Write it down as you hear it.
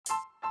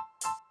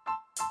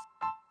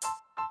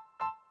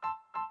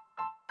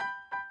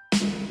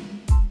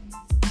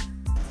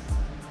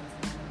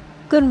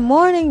Good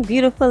morning,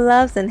 beautiful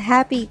loves, and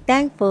happy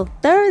Thankful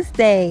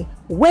Thursday.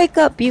 Wake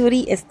up,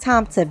 beauty. It's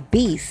time to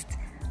beast.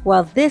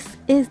 Well, this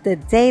is the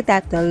day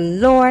that the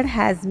Lord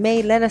has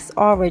made. Let us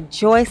all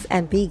rejoice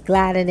and be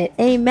glad in it.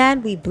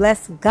 Amen. We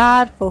bless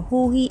God for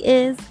who He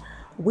is.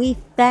 We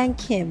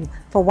thank Him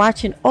for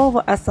watching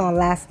over us on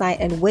last night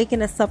and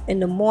waking us up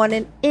in the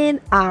morning in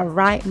our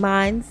right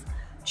minds.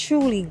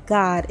 Truly,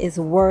 God is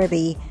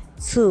worthy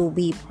to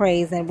be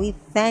praised, and we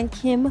thank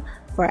Him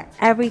for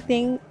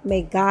everything.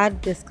 May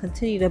God just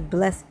continue to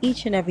bless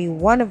each and every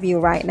one of you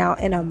right now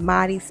in a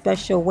mighty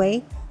special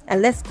way.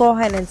 And let's go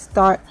ahead and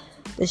start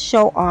the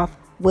show off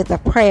with a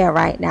prayer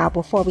right now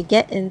before we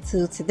get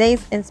into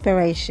today's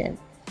inspiration.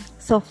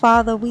 So,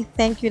 Father, we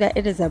thank you that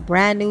it is a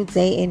brand new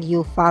day in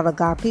you, Father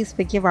God. Please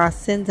forgive our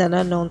sins and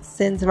unknown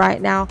sins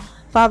right now.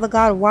 Father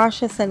God,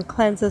 wash us and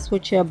cleanse us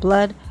with your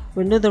blood.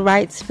 Renew the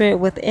right spirit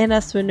within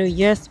us. Renew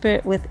your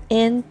spirit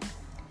within.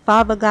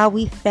 Father God,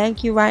 we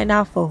thank you right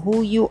now for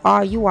who you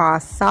are. You are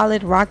a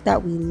solid rock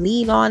that we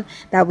lean on,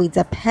 that we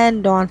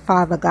depend on,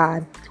 Father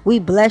God. We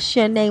bless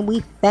your name.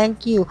 We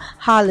thank you.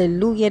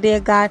 Hallelujah,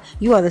 dear God.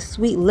 You are the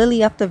sweet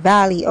lily of the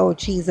valley, oh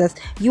Jesus.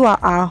 You are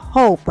our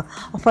hope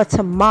for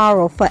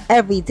tomorrow, for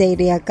every day,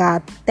 dear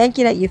God. Thank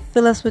you that you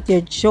fill us with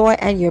your joy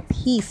and your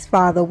peace,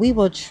 Father. We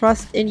will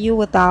trust in you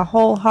with our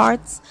whole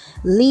hearts,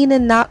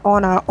 leaning not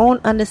on our own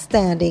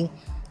understanding.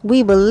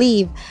 We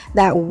believe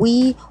that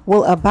we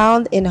will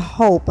abound in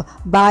hope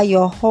by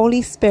your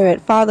Holy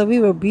Spirit. Father, we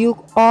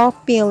rebuke all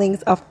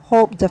feelings of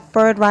hope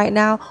deferred right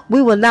now.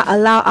 We will not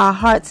allow our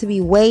heart to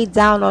be weighed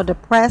down or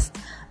depressed.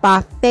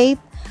 By faith,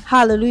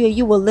 hallelujah,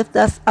 you will lift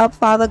us up,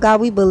 Father God.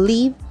 We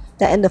believe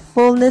that in the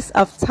fullness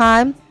of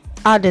time,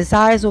 our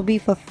desires will be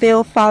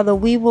fulfilled. Father,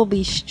 we will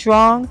be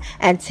strong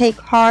and take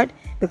heart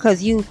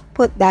because you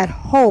put that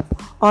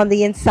hope on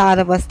the inside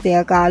of us,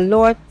 dear God.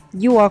 Lord,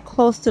 you are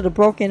close to the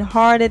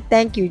brokenhearted.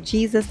 Thank you,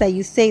 Jesus, that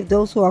you save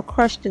those who are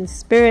crushed in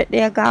spirit,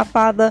 dear God,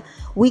 Father.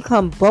 We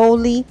come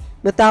boldly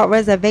without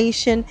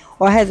reservation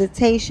or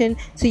hesitation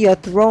to your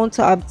throne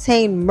to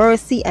obtain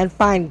mercy and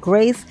find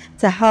grace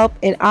to help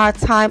in our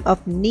time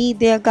of need,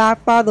 dear God,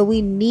 Father.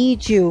 We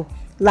need you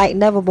like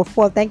never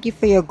before. Thank you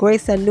for your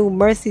grace and new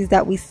mercies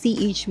that we see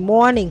each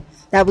morning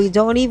that we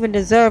don't even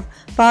deserve.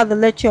 Father,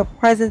 let your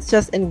presence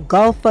just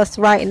engulf us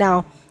right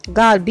now.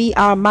 God, be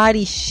our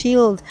mighty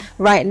shield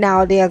right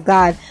now, dear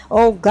God.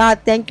 Oh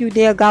God, thank you,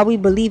 dear God. We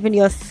believe in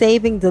your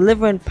saving,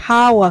 delivering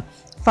power.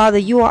 Father,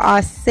 you are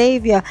our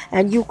Savior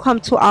and you come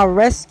to our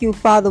rescue,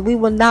 Father. We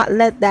will not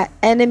let that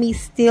enemy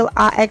steal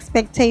our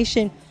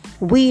expectation.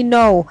 We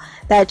know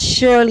that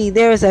surely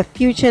there is a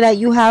future that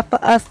you have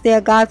for us,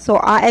 dear God, so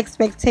our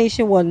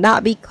expectation will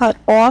not be cut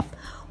off.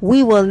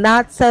 We will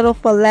not settle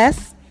for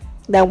less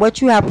than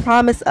what you have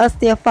promised us,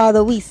 dear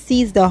Father. We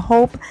seize the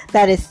hope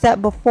that is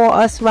set before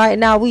us right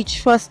now. We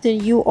trust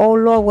in you, oh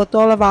Lord, with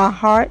all of our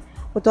heart,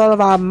 with all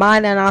of our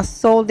mind and our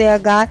soul, dear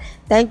God.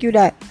 Thank you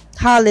that,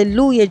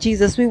 hallelujah,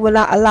 Jesus, we will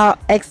not allow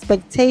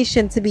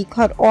expectation to be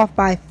cut off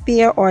by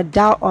fear or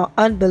doubt or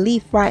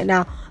unbelief right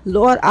now.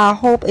 Lord, our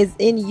hope is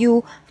in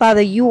you.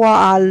 Father, you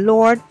are our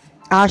Lord,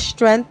 our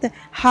strength,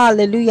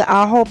 hallelujah,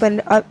 our hope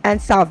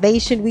and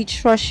salvation. We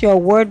trust your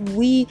word.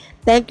 We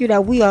thank you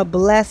that we are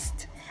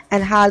blessed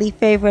and highly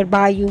favored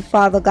by you,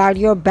 Father God.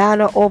 Your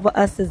banner over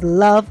us is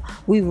love.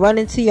 We run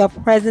into your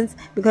presence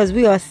because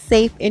we are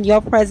safe in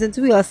your presence.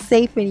 We are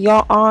safe in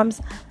your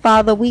arms,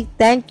 Father. We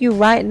thank you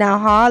right now.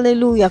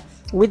 Hallelujah.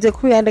 We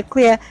decree and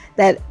declare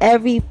that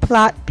every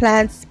plot,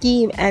 plan,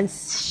 scheme, and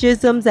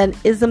schisms and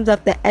isms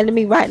of the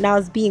enemy right now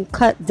is being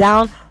cut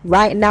down.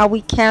 Right now,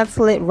 we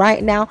cancel it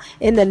right now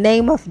in the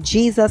name of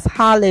Jesus.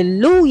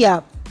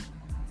 Hallelujah.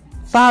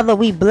 Father,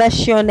 we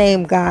bless your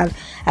name, God,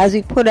 as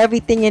we put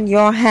everything in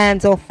your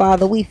hands, oh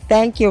Father. We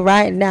thank you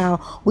right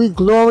now. We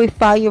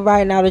glorify you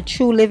right now, the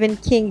true living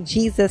King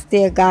Jesus,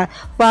 dear God.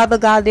 Father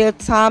God, there are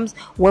times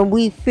when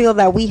we feel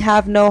that we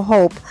have no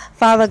hope.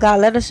 Father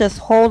God, let us just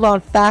hold on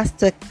fast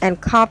to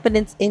and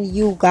confidence in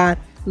you, God.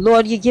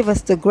 Lord, you give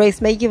us the grace.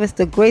 May you give us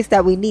the grace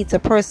that we need to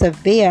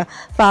persevere,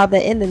 Father,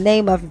 in the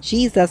name of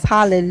Jesus.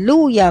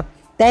 Hallelujah.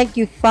 Thank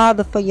you,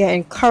 Father, for your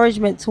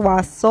encouragement to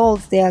our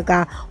souls, dear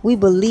God. We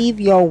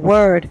believe your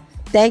word.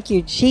 Thank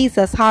you,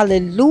 Jesus.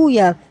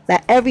 Hallelujah.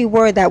 That every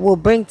word that will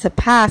bring to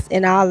pass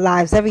in our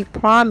lives, every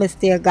promise,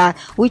 dear God.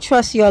 We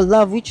trust your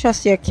love. We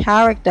trust your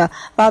character.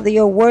 Father,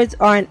 your words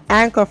are an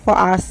anchor for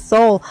our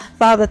soul.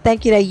 Father,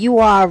 thank you that you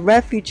are our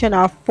refuge and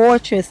our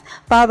fortress.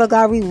 Father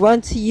God, we run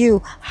to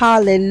you.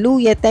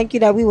 Hallelujah. Thank you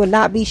that we will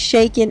not be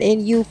shaken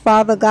in you,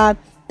 Father God.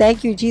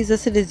 Thank you,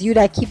 Jesus. It is you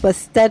that keep us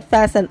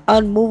steadfast and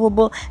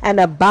unmovable and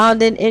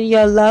abounding in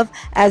your love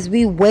as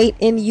we wait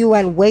in you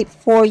and wait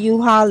for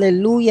you.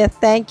 Hallelujah.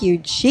 Thank you,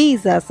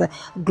 Jesus.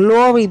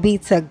 Glory be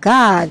to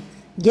God.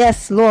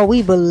 Yes, Lord,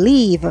 we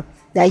believe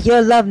that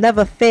your love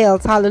never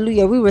fails.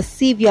 Hallelujah. We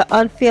receive your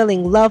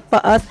unfailing love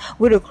for us.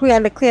 We decree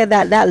and declare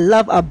that that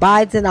love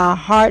abides in our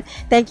heart.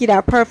 Thank you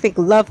that perfect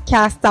love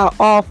casts out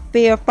all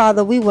fear.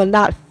 Father, we will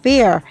not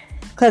fear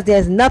because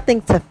there's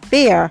nothing to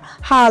fear.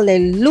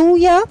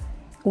 Hallelujah.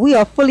 We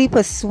are fully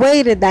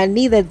persuaded that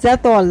neither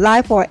death or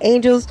life or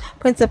angels,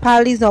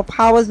 principalities, nor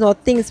powers, nor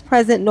things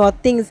present, nor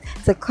things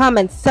to come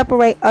and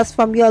separate us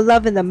from your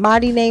love in the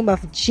mighty name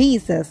of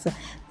Jesus.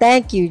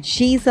 Thank you,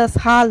 Jesus.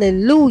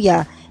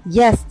 Hallelujah.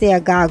 Yes, dear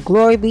God.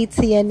 Glory be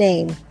to your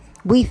name.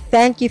 We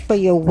thank you for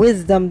your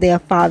wisdom, dear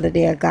Father,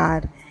 dear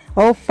God.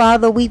 Oh,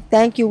 Father, we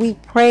thank you. We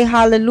pray,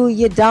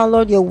 hallelujah.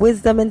 Download your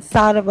wisdom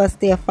inside of us,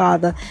 dear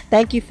Father.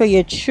 Thank you for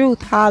your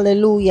truth,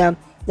 hallelujah,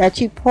 that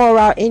you pour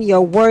out in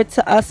your word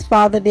to us,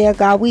 Father, dear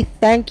God. We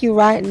thank you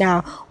right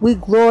now. We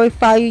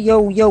glorify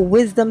you. Your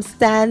wisdom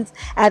stands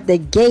at the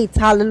gates,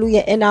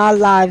 hallelujah, in our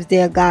lives,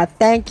 dear God.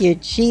 Thank you,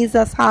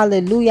 Jesus,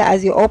 hallelujah,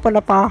 as you open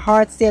up our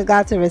hearts, dear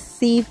God, to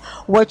receive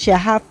what you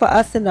have for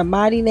us in the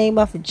mighty name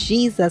of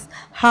Jesus.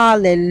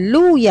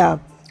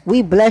 Hallelujah.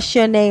 We bless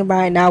your name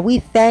right now. We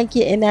thank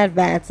you in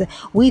advance.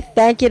 We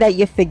thank you that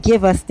you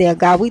forgive us, dear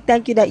God. We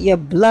thank you that your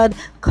blood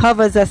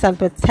covers us and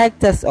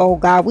protects us, oh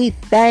God. We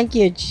thank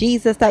you,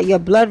 Jesus, that your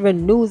blood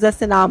renews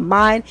us in our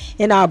mind,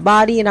 in our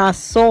body, in our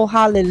soul.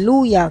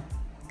 Hallelujah.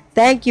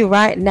 Thank you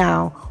right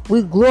now.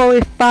 We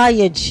glorify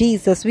you,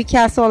 Jesus. We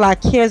cast all our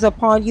cares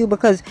upon you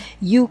because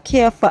you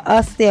care for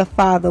us, dear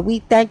Father. We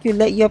thank you.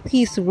 Let your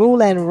peace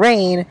rule and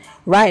reign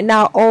right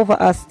now over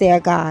us, dear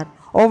God.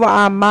 Over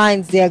our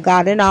minds, dear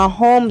God, in our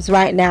homes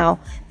right now.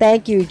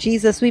 Thank you,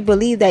 Jesus. We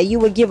believe that you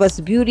would give us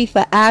beauty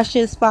for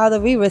ashes, Father.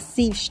 We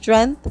receive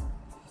strength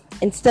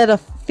instead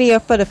of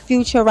fear for the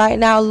future right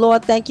now,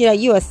 Lord. Thank you that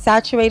you are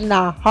saturating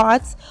our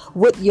hearts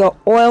with your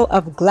oil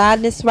of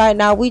gladness right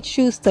now. We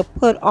choose to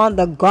put on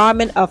the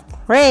garment of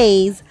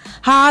praise.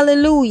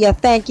 Hallelujah.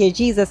 Thank you,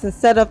 Jesus,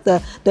 instead of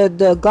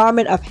the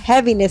garment of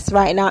heaviness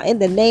right now. In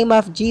the name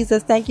of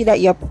Jesus, thank you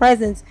that your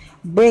presence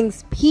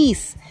brings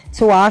peace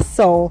to our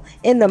soul.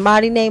 In the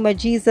mighty name of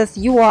Jesus,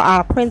 you are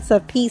our Prince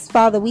of Peace,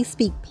 Father. We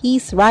speak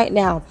peace right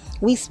now.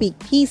 We speak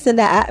peace in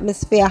the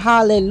atmosphere.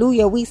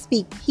 Hallelujah. We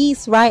speak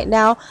peace right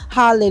now.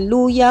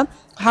 Hallelujah.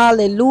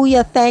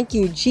 Hallelujah. Thank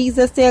you,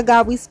 Jesus. Dear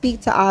God, we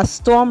speak to our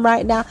storm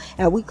right now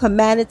and we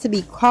command it to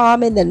be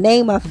calm in the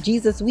name of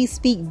Jesus. We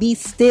speak, be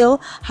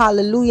still.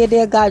 Hallelujah,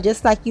 dear God,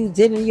 just like you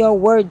did in your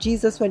word,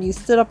 Jesus, when you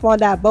stood up on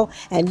that boat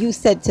and you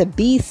said to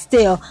be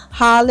still.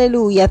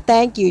 Hallelujah.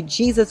 Thank you,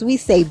 Jesus. We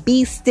say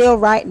be still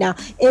right now.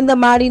 In the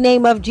mighty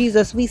name of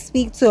Jesus, we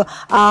speak to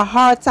our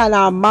hearts and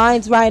our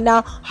minds right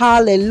now.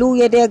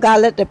 Hallelujah, dear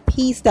God. Let the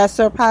peace that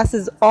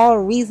surpasses all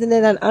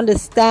reasoning and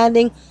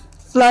understanding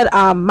flood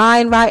our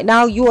mind right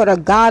now. You are the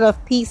God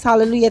of peace.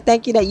 Hallelujah.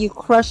 Thank you that you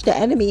crush the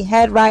enemy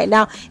head right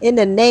now in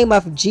the name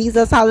of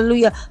Jesus.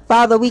 Hallelujah.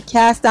 Father, we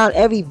cast down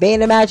every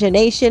vain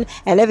imagination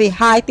and every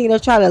high thing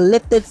that try to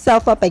lift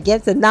itself up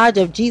against the knowledge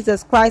of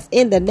Jesus Christ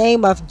in the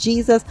name of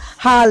Jesus.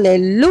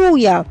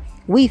 Hallelujah.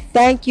 We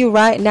thank you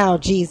right now,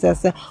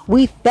 Jesus.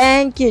 We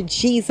thank you,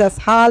 Jesus.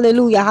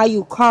 Hallelujah. How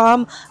you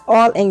calm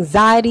all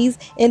anxieties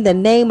in the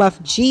name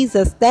of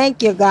Jesus.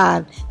 Thank you,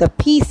 God. The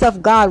peace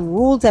of God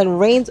rules and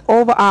reigns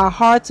over our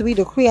hearts. We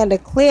decree and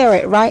declare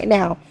it right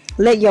now.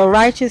 Let your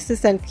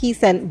righteousness and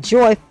peace and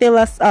joy fill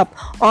us up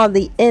on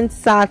the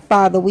inside,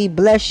 Father. We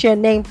bless your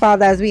name,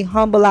 Father, as we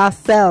humble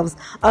ourselves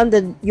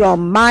under your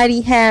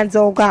mighty hands,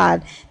 oh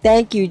God.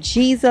 Thank you,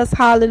 Jesus.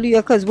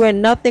 Hallelujah. Because we're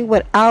nothing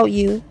without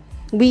you.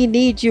 We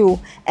need you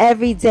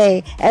every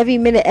day, every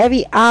minute,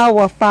 every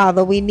hour,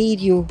 Father. We need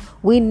you.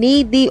 We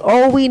need thee.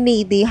 Oh, we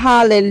need thee.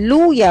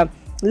 Hallelujah.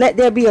 Let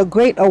there be a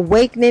great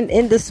awakening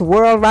in this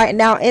world right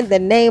now in the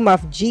name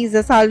of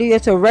Jesus. Hallelujah.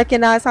 To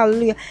recognize,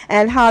 hallelujah,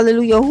 and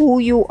hallelujah, who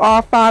you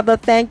are, Father.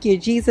 Thank you,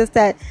 Jesus,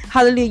 that,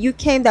 hallelujah, you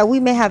came that we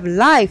may have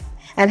life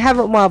and have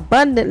it more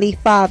abundantly,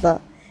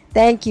 Father.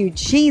 Thank you,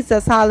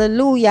 Jesus.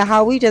 Hallelujah.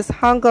 How we just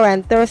hunger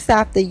and thirst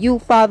after you,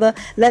 Father.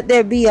 Let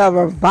there be a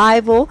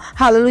revival,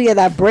 hallelujah,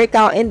 that break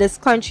out in this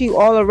country,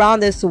 all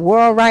around this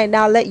world right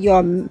now. Let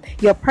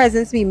your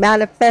presence be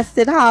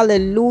manifested,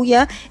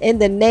 hallelujah, in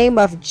the name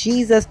of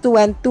Jesus, through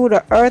and through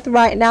the earth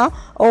right now.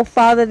 Oh,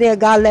 Father, dear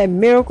God, let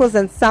miracles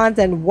and signs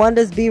and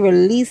wonders be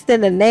released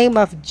in the name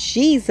of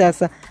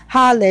Jesus.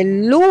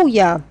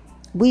 Hallelujah.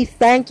 We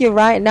thank you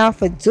right now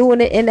for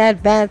doing it in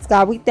advance,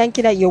 God. We thank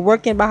you that you're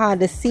working behind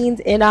the scenes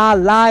in our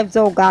lives,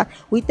 oh God.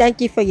 We thank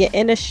you for your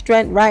inner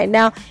strength right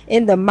now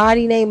in the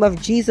mighty name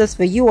of Jesus,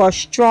 for you are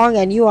strong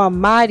and you are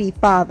mighty,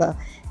 Father.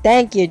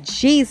 Thank you,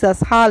 Jesus.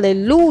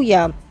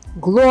 Hallelujah.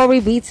 Glory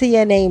be to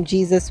your name,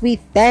 Jesus. We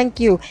thank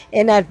you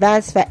in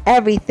advance for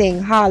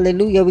everything.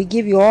 Hallelujah. We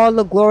give you all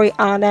the glory,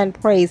 honor, and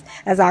praise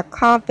as our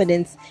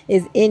confidence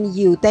is in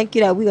you. Thank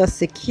you that we are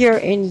secure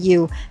in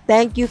you.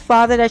 Thank you,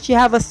 Father, that you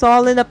have us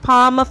all in the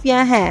palm of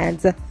your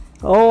hands.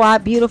 Oh, our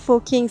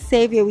beautiful King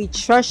Savior, we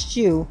trust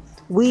you.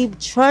 We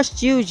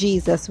trust you,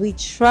 Jesus. We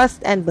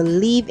trust and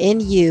believe in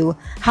you.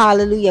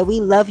 Hallelujah. We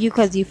love you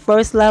because you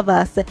first love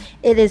us.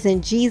 It is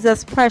in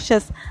Jesus'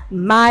 precious,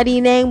 mighty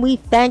name. We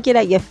thank you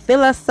that you fill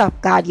us up,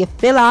 God. You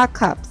fill our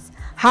cups.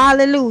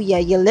 Hallelujah.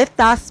 You lift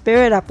our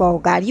spirit up, oh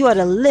God. You are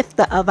the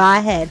lifter of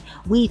our head.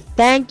 We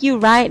thank you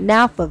right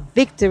now for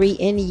victory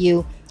in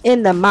you.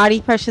 In the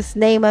mighty precious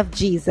name of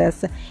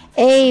Jesus.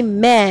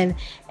 Amen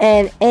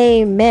and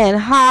amen.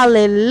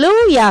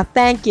 Hallelujah.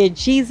 Thank you,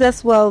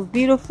 Jesus. Well,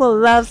 beautiful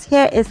loves,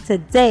 here is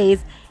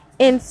today's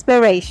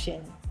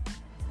inspiration.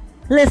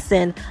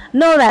 Listen,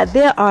 know that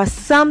there are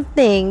some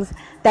things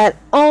that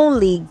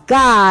only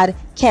God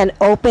can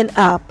open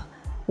up.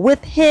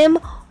 With Him,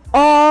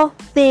 all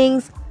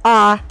things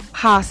are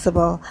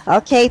possible.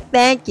 Okay,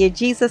 thank you,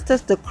 Jesus.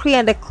 Just decree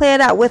and declare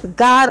that with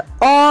God,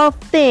 all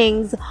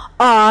things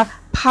are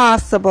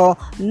possible.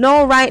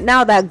 Know right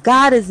now that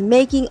God is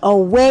making a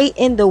way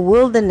in the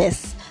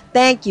wilderness.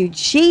 Thank you,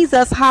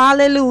 Jesus.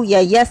 Hallelujah.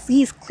 Yes,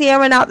 He's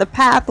clearing out the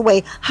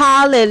pathway.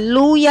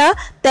 Hallelujah.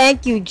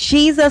 Thank you,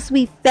 Jesus.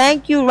 We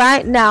thank you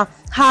right now.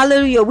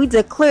 Hallelujah. We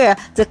declare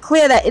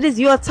that it is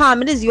your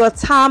time. It is your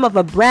time of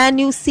a brand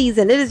new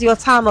season. It is your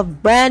time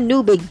of brand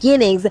new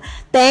beginnings.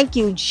 Thank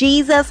you,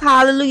 Jesus.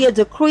 Hallelujah.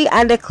 Decree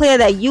and declare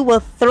that you will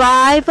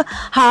thrive.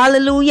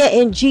 Hallelujah.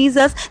 In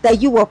Jesus,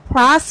 that you will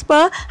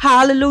prosper.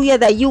 Hallelujah.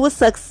 That you will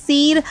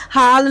succeed.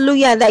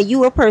 Hallelujah. And that you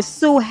will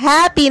pursue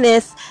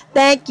happiness.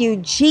 Thank you,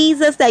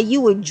 Jesus, that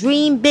you would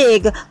dream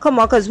big. Come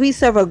on, because we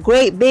serve a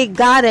great big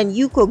God, and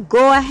you could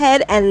go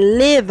ahead and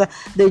live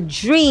the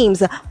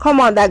dreams. Come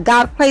on, that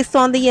God placed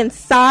on the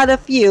inside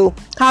of you.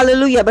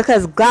 Hallelujah,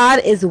 because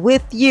God is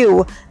with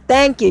you.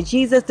 Thank you,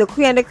 Jesus.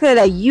 Decree and declare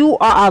that you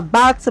are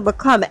about to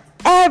become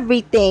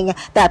everything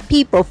that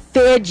people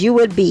feared you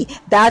would be.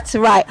 That's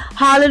right.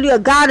 Hallelujah.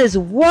 God is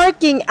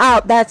working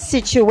out that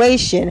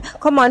situation.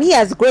 Come on, He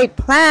has great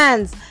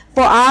plans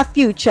for our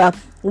future.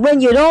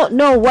 When you don't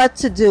know what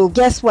to do,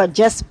 guess what?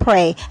 Just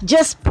pray.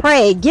 Just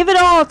pray. Give it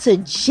all to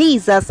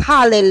Jesus.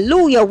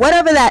 Hallelujah.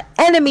 Whatever that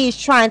enemy is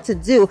trying to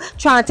do,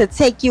 trying to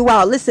take you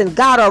out. Listen,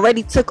 God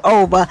already took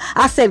over.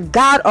 I said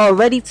God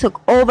already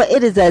took over.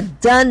 It is a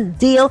done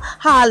deal.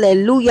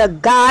 Hallelujah.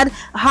 God,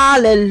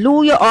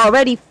 hallelujah,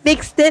 already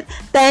fixed it.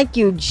 Thank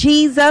you,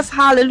 Jesus.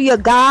 Hallelujah.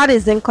 God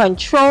is in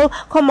control.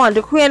 Come on,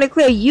 decree and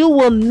declare you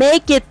will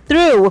make it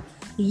through.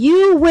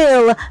 You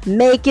will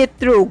make it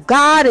through.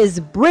 God is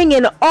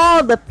bringing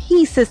all the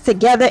pieces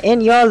together in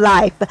your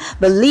life.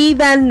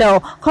 Believe and know.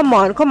 Come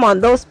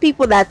on. Those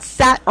people that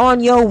sat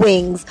on your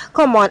wings,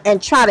 come on,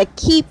 and try to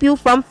keep you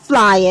from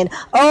flying.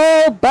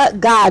 Oh, but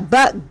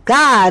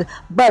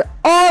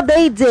all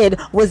they did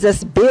was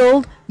just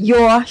build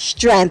your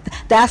strength.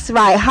 That's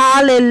right.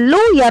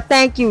 Hallelujah.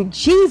 Thank you,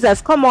 Jesus.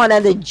 Come on.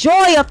 And the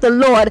joy of the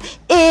Lord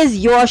is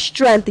your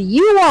strength.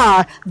 You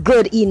are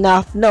good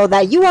enough. Know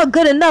that you are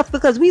good enough,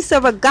 because we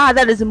serve a God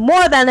that is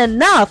more than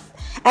enough.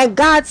 And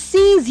God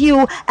sees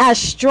you as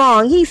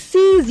strong. He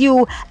sees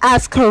you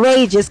as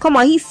courageous. Come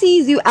on. He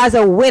sees you as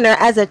a winner,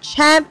 as a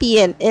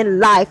champion in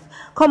life.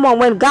 Come on.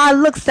 When God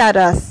looks at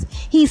us,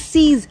 He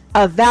sees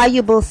a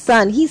valuable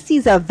son. He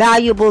sees a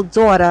valuable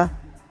daughter,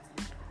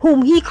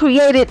 whom He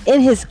created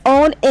in His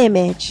own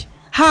image.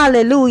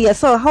 Hallelujah.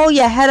 So hold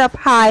your head up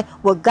high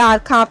with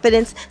God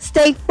confidence.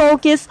 Stay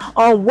focused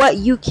on what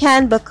you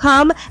can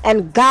become,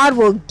 and God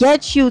will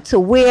get you to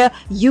where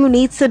you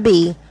need to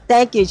be.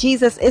 Thank you,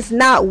 Jesus. It's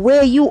not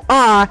where you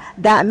are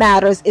that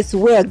matters. It's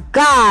where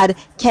God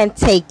can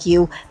take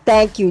you.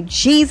 Thank you,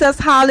 Jesus.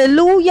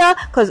 Hallelujah.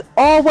 Because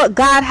all what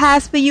God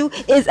has for you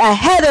is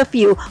ahead of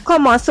you.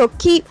 Come on. So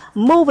keep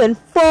moving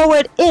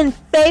forward in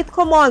faith.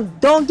 Come on.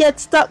 Don't get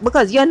stuck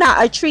because you're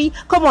not a tree.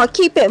 Come on.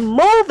 Keep it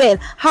moving.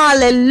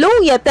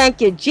 Hallelujah. Thank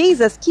you,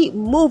 Jesus. Keep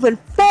moving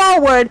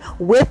forward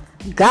with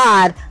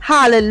God.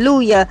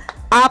 Hallelujah.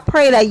 I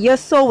pray that your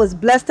soul was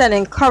blessed and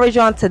encouraged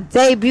on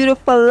today,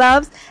 beautiful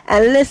loves.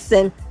 And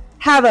listen,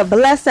 have a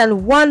blessed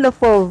and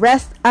wonderful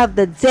rest of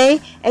the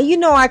day. And you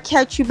know I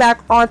catch you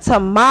back on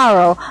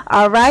tomorrow.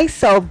 All right.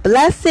 So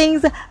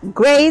blessings,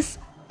 grace,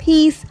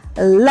 peace,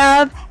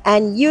 love,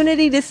 and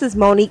unity. This is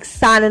Monique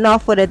signing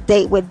off with a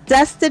date with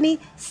destiny.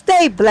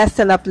 Stay blessed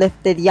and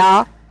uplifted,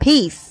 y'all.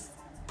 Peace.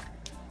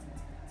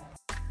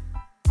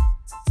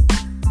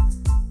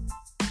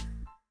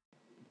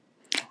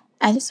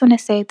 I just want to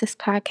say this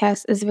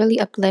podcast is really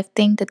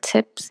uplifting. The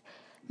tips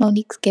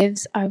Monique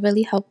gives are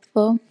really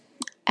helpful.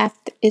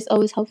 It's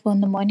always helpful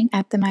in the morning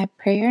after my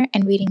prayer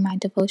and reading my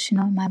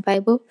devotional, my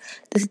Bible.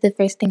 This is the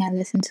first thing I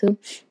listen to,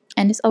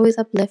 and it's always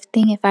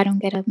uplifting. If I don't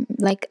get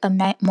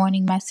a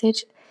morning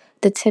message,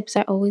 the tips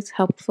are always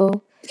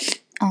helpful.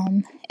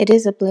 It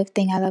is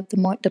uplifting. I love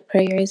the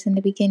prayers in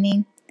the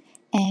beginning,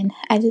 and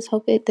I just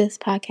hope this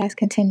podcast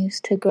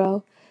continues to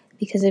grow,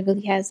 because it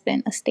really has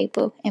been a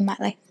staple in my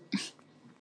life.